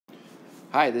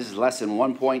Hi, this is lesson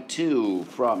 1.2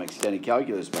 from Extended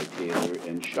Calculus by Taylor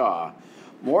and Shaw.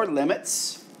 More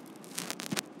limits,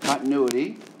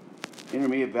 continuity,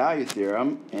 intermediate value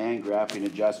theorem, and graphing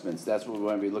adjustments. That's what we're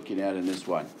going to be looking at in this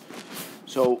one.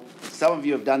 So some of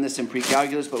you have done this in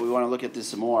pre-calculus, but we want to look at this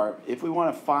some more. If we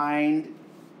want to find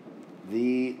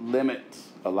the limit,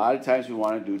 a lot of times we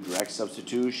want to do direct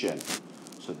substitution.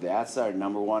 So that's our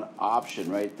number one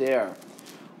option right there.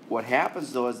 What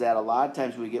happens, though, is that a lot of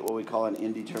times we get what we call an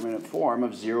indeterminate form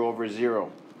of 0 over 0.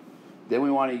 Then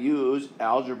we want to use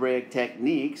algebraic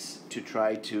techniques to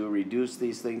try to reduce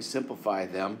these things, simplify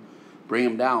them, bring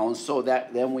them down, so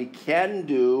that then we can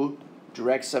do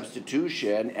direct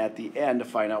substitution at the end to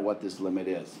find out what this limit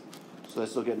is. So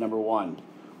let's look at number 1.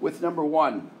 With number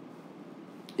 1,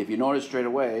 if you notice straight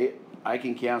away, I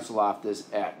can cancel off this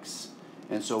x.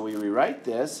 And so we rewrite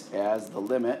this as the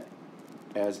limit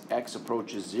as x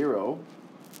approaches 0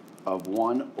 of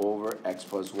 1 over x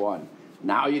plus 1.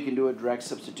 Now you can do a direct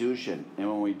substitution. And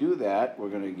when we do that, we're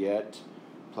going to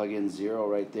plug in 0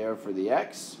 right there for the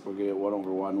x. We're going to get 1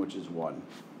 over 1, which is 1.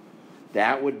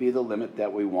 That would be the limit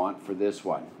that we want for this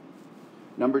one.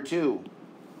 Number 2,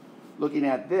 looking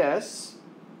at this,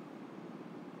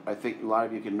 I think a lot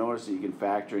of you can notice that you can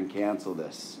factor and cancel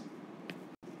this.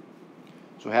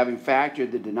 So having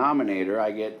factored the denominator,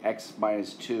 I get x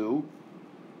minus 2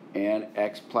 and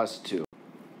x plus 2.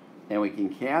 And we can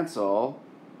cancel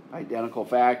identical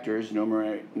factors,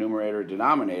 numerator,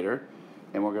 denominator,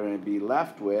 and we're going to be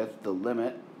left with the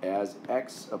limit as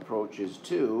x approaches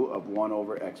 2 of 1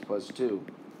 over x plus 2.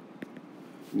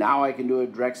 Now I can do a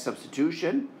direct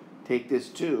substitution, take this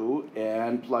 2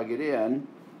 and plug it in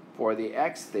for the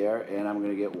x there, and I'm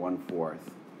going to get 1/4.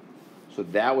 So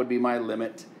that would be my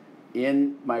limit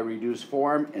in my reduced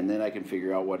form, and then I can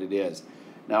figure out what it is.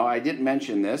 Now, I didn't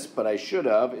mention this, but I should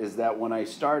have, is that when I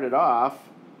started off,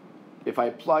 if I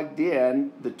plugged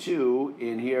in the 2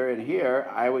 in here and here,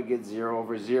 I would get 0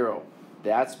 over 0.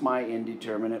 That's my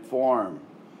indeterminate form.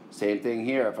 Same thing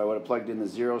here. If I would have plugged in the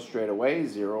 0 straight away,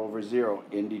 0 over 0,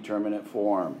 indeterminate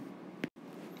form.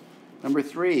 Number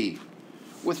 3.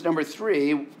 With number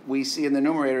 3, we see in the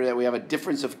numerator that we have a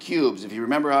difference of cubes. If you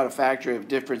remember how to factor a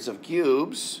difference of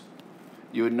cubes,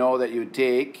 you would know that you would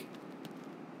take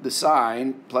the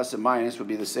sign, plus and minus, would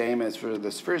be the same as for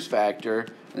this first factor, and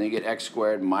then you get x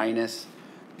squared minus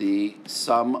the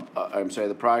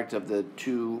the product of the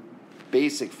two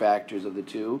basic factors of the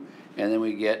two, and then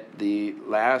we get the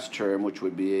last term, which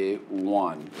would be a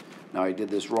 1. Now I did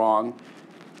this wrong.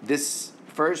 This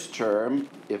first term,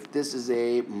 if this is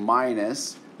a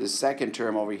minus, the second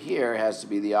term over here has to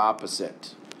be the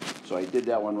opposite. So I did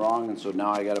that one wrong, and so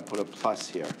now I got to put a plus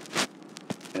here.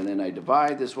 And then I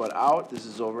divide this one out. This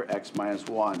is over x minus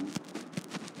 1.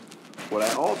 What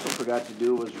I also forgot to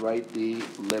do was write the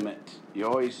limit. You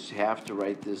always have to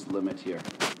write this limit here.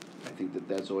 I think that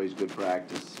that's always good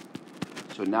practice.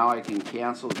 So now I can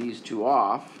cancel these two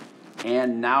off.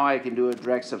 And now I can do a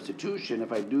direct substitution.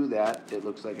 If I do that, it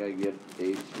looks like I get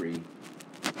a 3.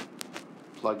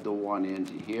 Plug the 1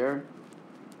 into here.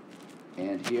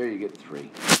 And here you get 3.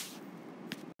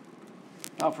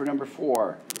 Now for number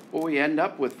 4. What we end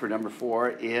up with for number 4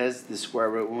 is the square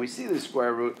root. When we see the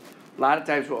square root, a lot of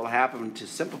times what will happen to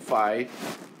simplify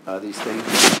these things,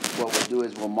 what we'll do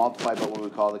is we'll multiply by what we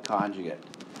call the conjugate.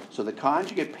 So the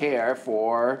conjugate pair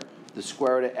for the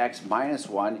square root of x minus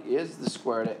 1 is the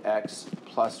square root of x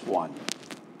plus 1.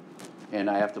 And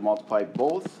I have to multiply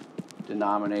both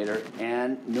denominator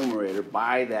and numerator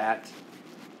by that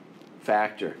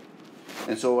factor.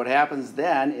 And so what happens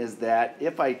then is that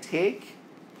if I take,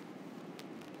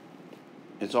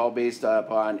 it's all based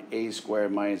upon a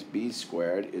squared minus b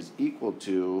squared is equal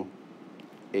to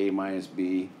a minus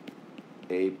b,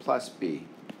 a plus b.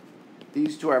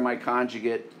 These two are my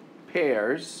conjugate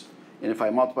pairs, and if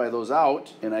I multiply those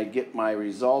out and I get my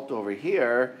result over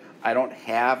here, I don't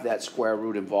have that square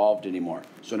root involved anymore.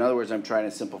 So in other words, I'm trying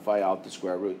to simplify out the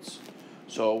square roots.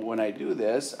 So when I do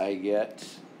this, I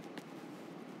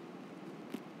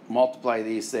multiply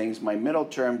these things, my middle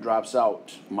term drops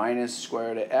out, minus square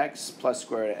root of x plus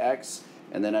square root of x,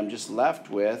 and then I'm just left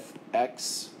with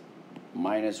x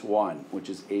minus 1, which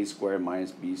is a squared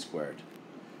minus b squared.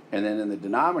 And then in the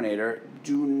denominator,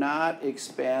 do not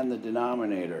expand the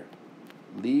denominator.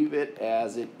 Leave it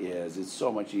as it is. It's so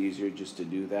much easier just to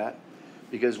do that,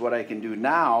 because what I can do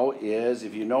now is,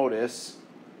 if you notice,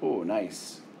 oh,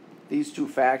 nice, these two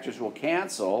factors will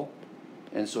cancel.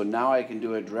 And so now I can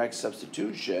do a direct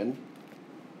substitution,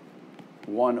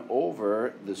 1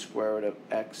 over the square root of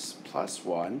x plus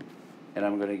 1, and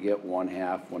I'm going to get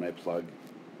 1/2 when I plug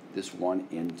this 1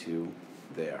 into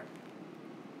there.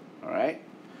 All right?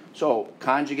 So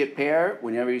conjugate pair,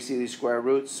 whenever you see these square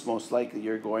roots, most likely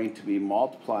you're going to be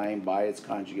multiplying by its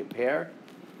conjugate pair,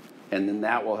 and then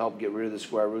that will help get rid of the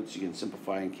square roots. You can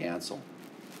simplify and cancel.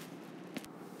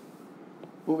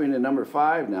 Moving to number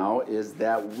 5 now is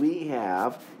that we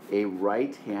have a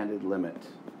right-handed limit.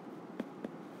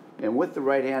 And with the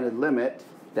right-handed limit,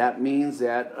 that means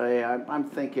that I'm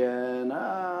thinking,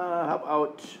 how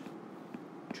about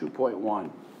 2.1?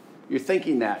 You're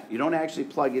thinking that. You don't actually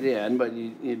plug it in, but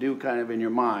you do kind of in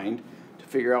your mind to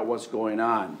figure out what's going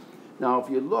on. Now, if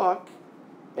you look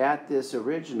at this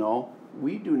original,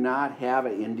 we do not have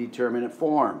an indeterminate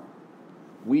form.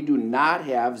 We do not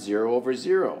have 0 over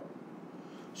 0.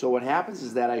 So what happens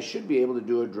is that I should be able to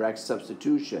do a direct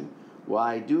substitution. Well,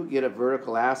 I do get a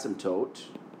vertical asymptote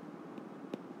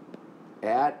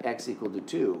at x equal to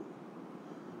 2.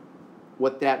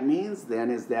 What that means then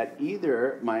is that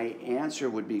either my answer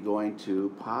would be going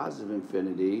to positive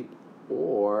infinity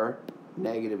or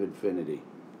negative infinity.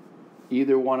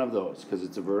 Either one of those, because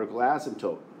it's a vertical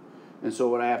asymptote. And so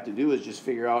what I have to do is just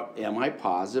figure out, am I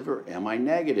positive or am I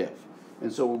negative?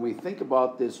 And so when we think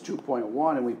about this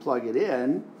 2.1 and we plug it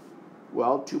in,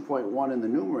 well, 2.1 in the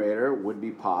numerator would be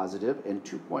positive, and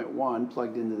 2.1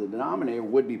 plugged into the denominator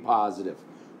would be positive.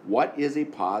 What is a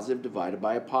positive divided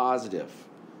by a positive?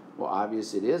 Well,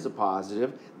 obviously it is a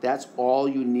positive. That's all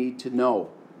you need to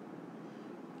know.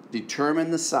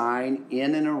 Determine the sign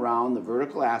in and around the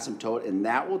vertical asymptote, and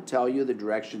that will tell you the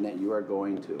direction that you are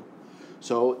going to.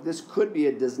 So this could be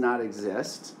a does not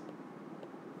exist.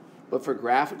 But for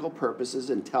graphical purposes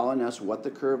and telling us what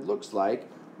the curve looks like,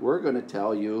 we're going to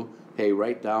tell you, hey,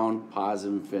 write down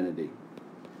positive infinity.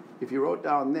 If you wrote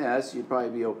down this, you'd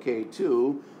probably be okay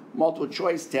too. Multiple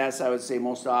choice tests, I would say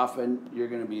most often you're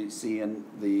going to be seeing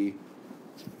the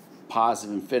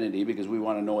positive infinity because we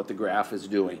want to know what the graph is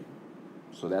doing.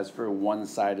 So that's for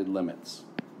one-sided limits.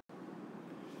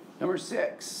 Number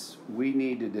 6, we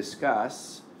need to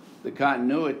discuss the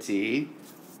continuity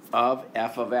of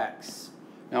f of x.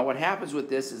 Now what happens with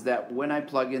this is that when I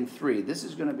plug in 3, this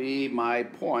is going to be my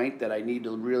point that I need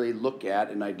to really look at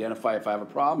and identify if I have a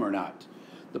problem or not.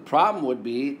 The problem would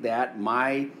be that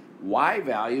my y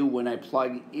value when I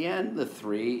plug in the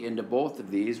 3 into both of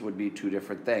these would be 2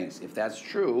 different things. If that's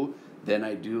true, then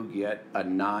I do get a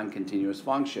non-continuous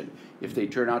function. If they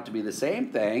turn out to be the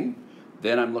same thing,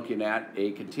 then I'm looking at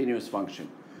a continuous function.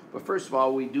 But first of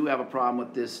all, we do have a problem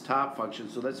with this top function,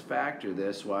 so let's factor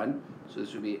this one. So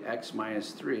this would be x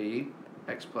minus 3,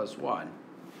 x plus 1.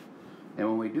 And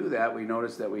when we do that, we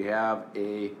notice that we have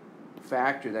a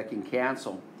factor that can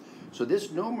cancel. So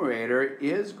this numerator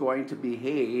is going to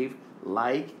behave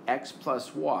like x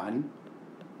plus 1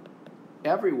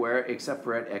 everywhere except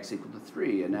for at x equal to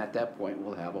 3. And at that point,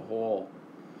 we'll have a whole.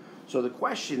 So the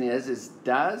question is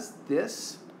does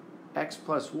this x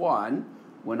plus 1,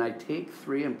 when I take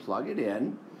 3 and plug it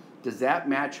in, does that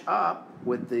match up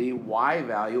with the y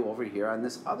value over here on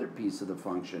this other piece of the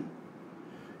function?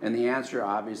 And the answer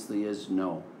obviously is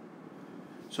no.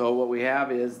 So what we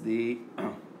have is the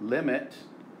limit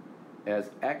as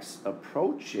x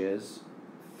approaches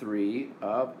 3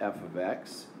 of f of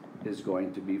x is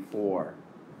going to be 4.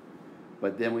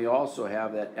 But then we also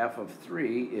have that f of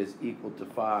 3 is equal to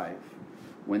 5.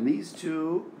 When these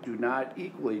two do not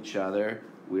equal each other,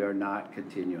 we are not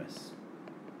continuous.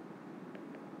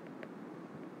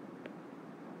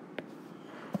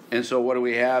 And so what do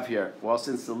we have here? Well,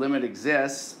 since the limit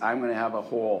exists, I'm going to have a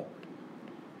whole.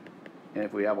 And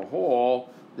if we have a whole,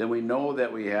 then we know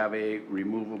that we have a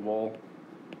removable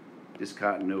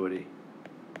discontinuity.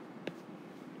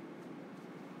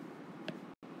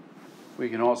 We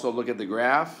can also look at the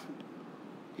graph.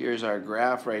 Here's our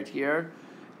graph right here.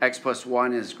 X plus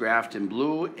 1 is graphed in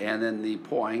blue, and then the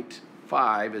point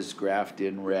 5 is graphed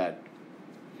in red.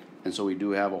 And so we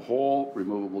do have a whole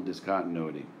removable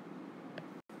discontinuity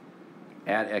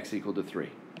at x equal to 3.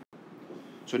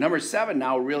 So number 7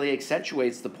 now really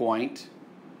accentuates the point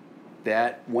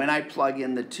that when I plug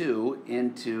in the 2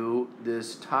 into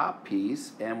this top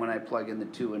piece and when I plug in the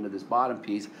 2 into this bottom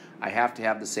piece, I have to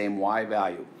have the same y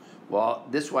value. Well,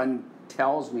 this one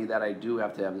tells me that I do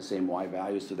have to have the same y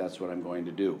value, so that's what I'm going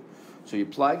to do. So you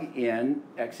plug in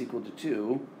x equal to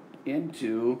 2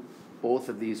 into both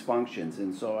of these functions.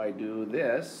 And so I do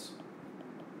this,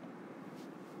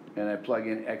 and I plug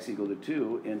in x equal to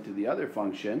 2 into the other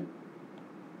function.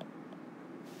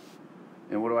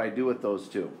 And what do I do with those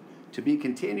two? To be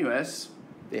continuous,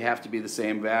 they have to be the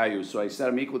same value. So I set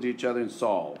them equal to each other and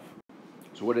solve.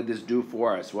 So what did this do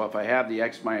for us? Well, if I have the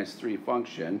x minus 3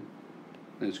 function,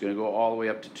 then it's going to go all the way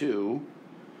up to 2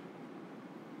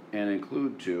 and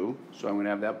include 2. So I'm going to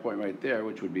have that point right there,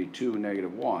 which would be 2,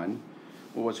 negative 1.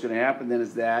 Well, what's going to happen then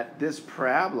is that this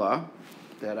parabola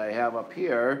that I have up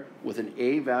here with an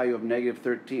a value of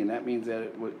 -13, that means that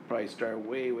it would probably start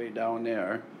way, way down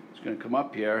there. It's going to come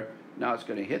up here. Now it's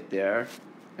going to hit there,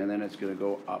 and then it's going to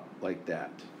go up like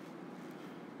that.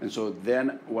 And so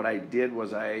then what I did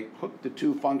was I hooked the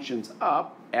two functions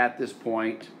up at this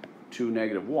point to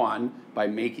 -1 by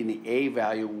making the a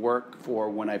value work for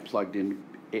when I plugged in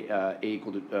x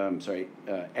equal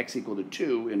to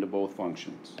 2 into both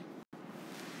functions.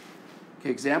 Okay,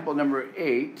 example number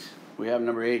 8. We have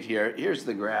number 8 here. Here's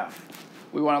the graph.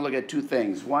 We want to look at two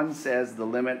things. One says the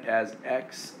limit as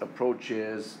x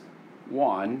approaches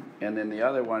 1, and then the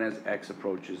other one is x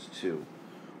approaches 2.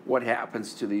 What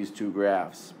happens to these two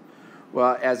graphs?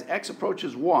 Well, as x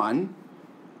approaches 1,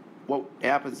 what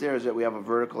happens there is that we have a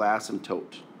vertical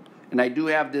asymptote. And I do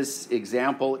have this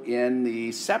example in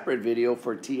the separate video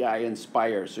for TI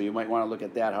Inspire, so you might want to look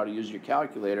at that, how to use your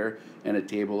calculator and a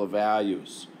table of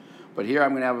values. But here I'm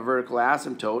going to have a vertical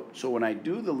asymptote, so when I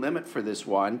do the limit for this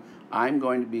one, I'm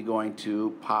going to be going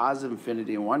to positive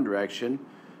infinity in one direction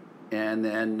and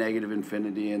then negative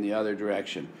infinity in the other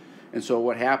direction. And so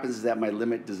what happens is that my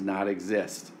limit does not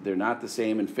exist. They're not the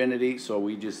same infinity, so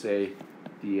we just say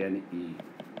DNE.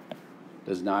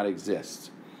 Does not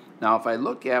exist. Now if I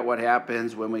look at what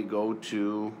happens when we go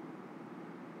to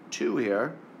 2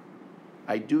 here,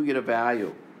 I do get a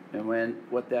value. And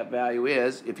what that value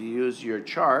is, if you use your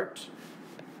chart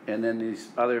and then this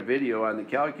other video on the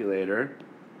calculator,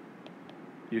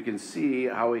 you can see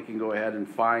how we can go ahead and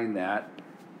find that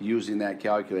using that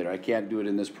calculator. I can't do it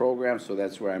in this program, so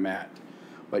that's where I'm at.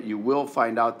 But you will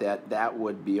find out that that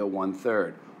would be a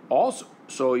 1/3. Also,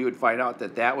 so you would find out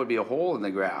that that would be a hole in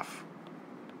the graph.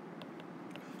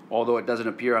 Although it doesn't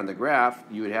appear on the graph,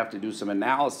 you would have to do some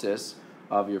analysis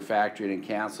of your factoring and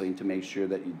canceling to make sure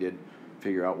that you did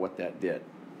figure out what that did.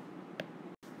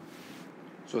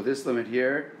 So this limit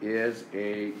here is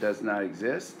does not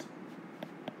exist.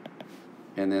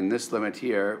 And then this limit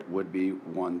here would be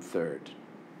 1/3.